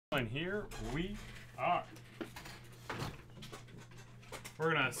And here we are.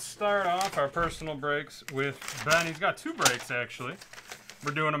 We're going to start off our personal breaks with Ben. He's got 2 breaks, actually.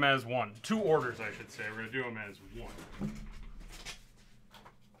 We're doing them as one. 2 orders, I should say. We're going to do them as one.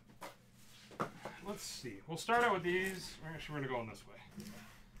 Let's see. We'll start out with these. Actually, we're going to go in this way.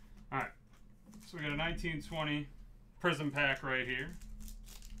 All right. So we got a 1920 Prism pack right here.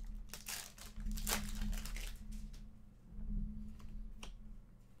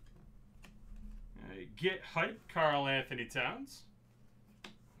 Get Hype, Karl Anthony Towns.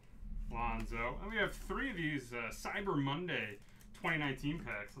 Lonzo. And we have 3 of these Cyber Monday 2019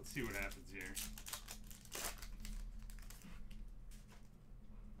 packs. Let's see what happens here.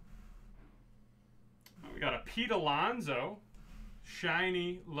 We got a Pete Alonso.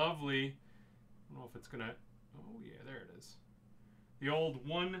 Shiny, lovely. I don't know if it's going to... Oh, yeah, there it is. The old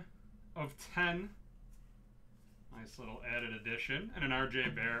 1 of 10. Nice little added addition. And an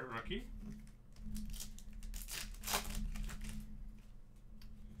RJ Barrett rookie.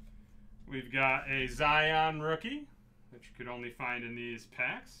 We've got a Zion rookie, that you could only find in these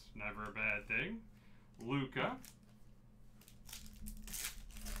packs. Never a bad thing. Luka.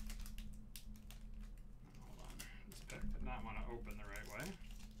 Hold on. This pack did not want to open the right way.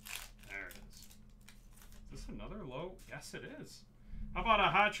 There it is. Is this another low? Yes, it is. How about a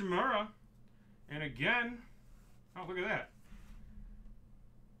Hachimura? And again, oh, look at that.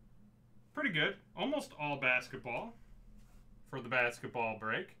 Pretty good. Almost all basketball for the basketball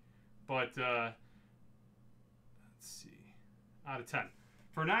break. But, let's see, out of 10.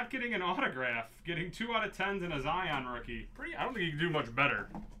 For not getting an autograph, getting 2 out of 10s and a Zion rookie, I don't think you can do much better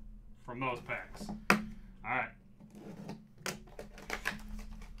from those packs. All right.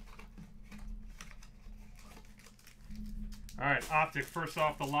 All right, Optic, first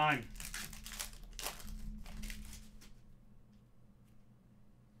off the line.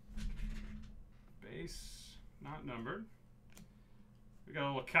 Base, not numbered. We got a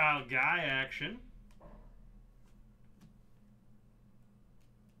little Kyle Guy action.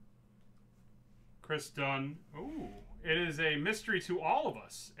 Chris Dunn. Ooh, it is a mystery to all of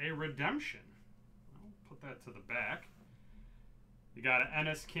us. A redemption. I'll put that to the back. You got an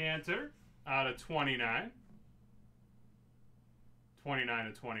Enes Kanter out of 29. 29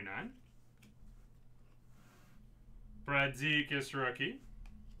 of 29. Brad Zekas rookie.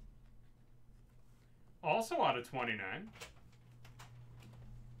 Also out of 29.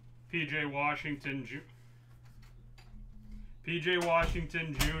 PJ Washington Jr.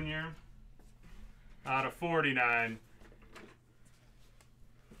 out of 49.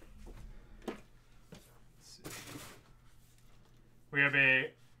 We have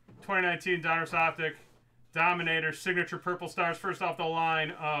a 2019 Donruss Optic Dominator Signature Purple Stars. First off the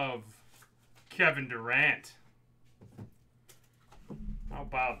line of Kevin Durant. How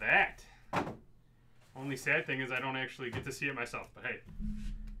about that? Only sad thing is I don't actually get to see it myself, but hey.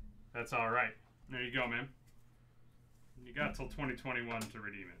 That's all right. There you go, man. You got till 2021 to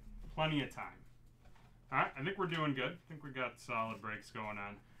redeem it. Plenty of time. All right, I think we're doing good. I think we got solid breaks going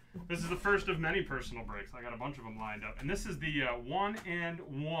on. This is the first of many personal breaks. I got a bunch of them lined up. And this is the 1 and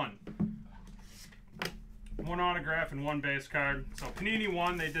 1. 1 autograph and 1 base card. So Panini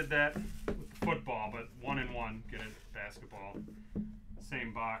 1, they did that with the football, but 1 and 1, get it, basketball.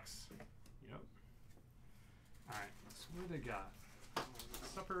 Same box. Yep. All right, so what do they got?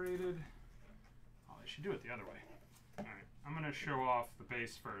 Separated. Oh, they should do it the other way. All right, I'm going to show off the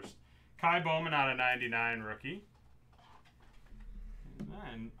base first. Kai Bowman out of 99 rookie. And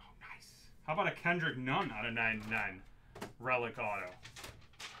then, oh, nice. How about a Kendrick Nunn out of 99 relic auto?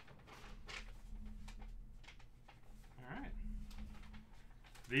 All right.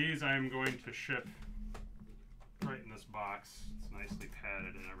 These I'm going to ship right in this box. It's nicely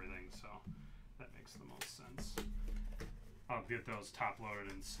padded and everything, so that makes the most sense. I'll get those top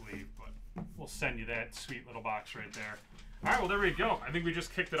loaded and sleeve, but we'll send you that sweet little box right there. All right, well, there we go. I think we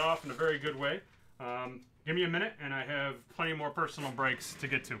just kicked it off in a very good way. Give me a minute, and I have plenty more personal breaks to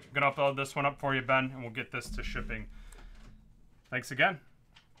get to. I'm going to upload this one up for you, Ben, and we'll get this to shipping. Thanks again.